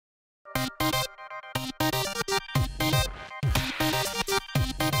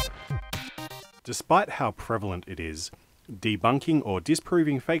Despite how prevalent it is, debunking or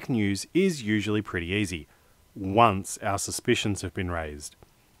disproving fake news is usually pretty easy, once our suspicions have been raised.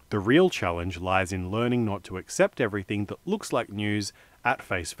 The real challenge lies in learning not to accept everything that looks like news at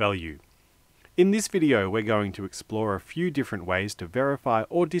face value. In this video, we're going to explore a few different ways to verify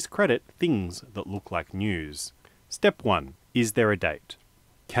or discredit things that look like news. Step 1. Is there a date?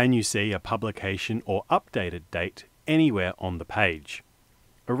 Can you see a publication or updated date anywhere on the page?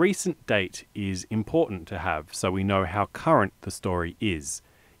 A recent date is important to have so we know how current the story is.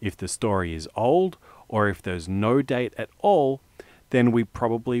 If the story is old, or if there's no date at all, then we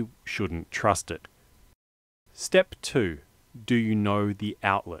probably shouldn't trust it. Step 2. Do you know the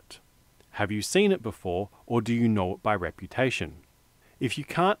outlet? Have you seen it before, or do you know it by reputation? If you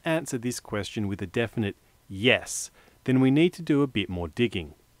can't answer this question with a definite yes, then we need to do a bit more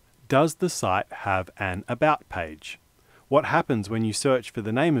digging. Does the site have an About page? What happens when you search for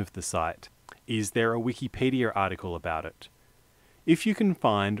the name of the site? Is there a Wikipedia article about it? If you can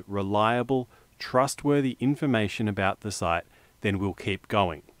find reliable, trustworthy information about the site, then we'll keep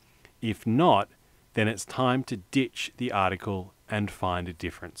going. If not, then it's time to ditch the article and find a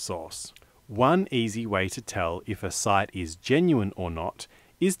different source. One easy way to tell if a site is genuine or not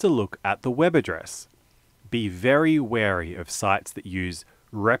is to look at the web address. Be very wary of sites that use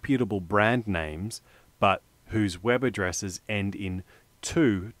reputable brand names, but whose web addresses end in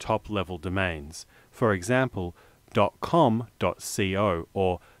two top-level domains. For example, .com.co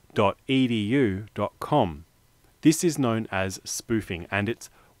or .edu.com. This is known as spoofing, and it's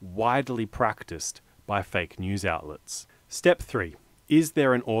widely practiced by fake news outlets. Step 3. Is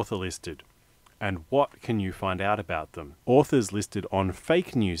there an author listed? And what can you find out about them? Authors listed on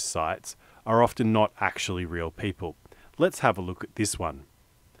fake news sites are often not actually real people. Let's have a look at this one.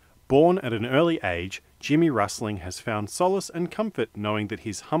 Born at an early age, Jimmy Rusling has found solace and comfort knowing that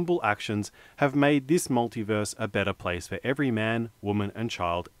his humble actions have made this multiverse a better place for every man, woman, and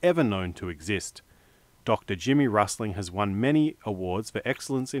child ever known to exist. Dr. Jimmy Rusling has won many awards for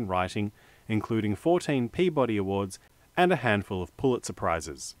excellence in writing, including 14 Peabody Awards and a handful of Pulitzer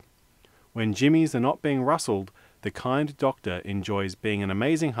Prizes. When Jimmys are not being rustled, the kind doctor enjoys being an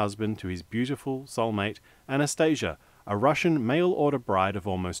amazing husband to his beautiful soulmate, Anastasia, a Russian mail-order bride of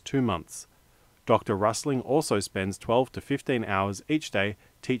almost 2 months. Dr. Rusling also spends 12 to 15 hours each day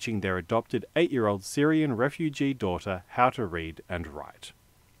teaching their adopted 8-year-old Syrian refugee daughter how to read and write.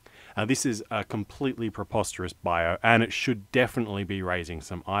 Now, this is a completely preposterous bio, and it should definitely be raising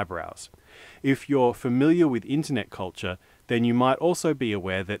some eyebrows. If you're familiar with internet culture, then you might also be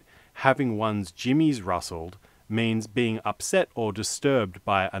aware that having one's jimmies rustled means being upset or disturbed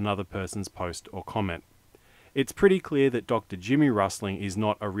by another person's post or comment. It's pretty clear that Dr. Jimmy Rusling is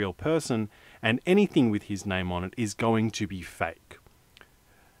not a real person, and anything with his name on it is going to be fake.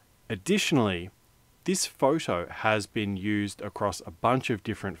 Additionally, this photo has been used across a bunch of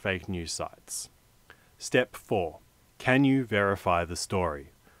different fake news sites. Step 4. Can you verify the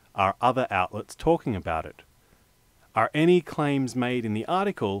story? Are other outlets talking about it? Are any claims made in the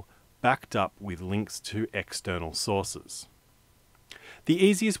article backed up with links to external sources? The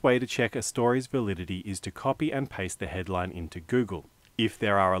easiest way to check a story's validity is to copy and paste the headline into Google. If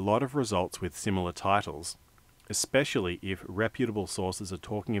there are a lot of results with similar titles, especially if reputable sources are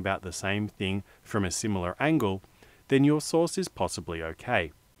talking about the same thing from a similar angle, then your source is possibly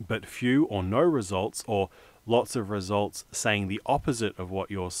okay. But few or no results, or lots of results saying the opposite of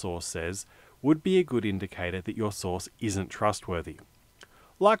what your source says, would be a good indicator that your source isn't trustworthy.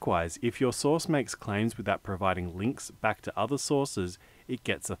 Likewise, if your source makes claims without providing links back to other sources, it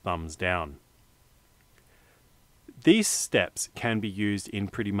gets a thumbs down. These steps can be used in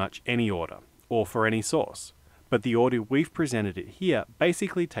pretty much any order, or for any source, but the order we've presented it here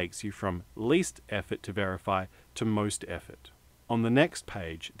basically takes you from least effort to verify to most effort. On the next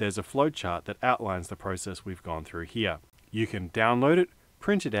page, there's a flowchart that outlines the process we've gone through here. You can download it,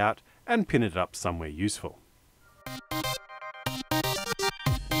 print it out, and pin it up somewhere useful.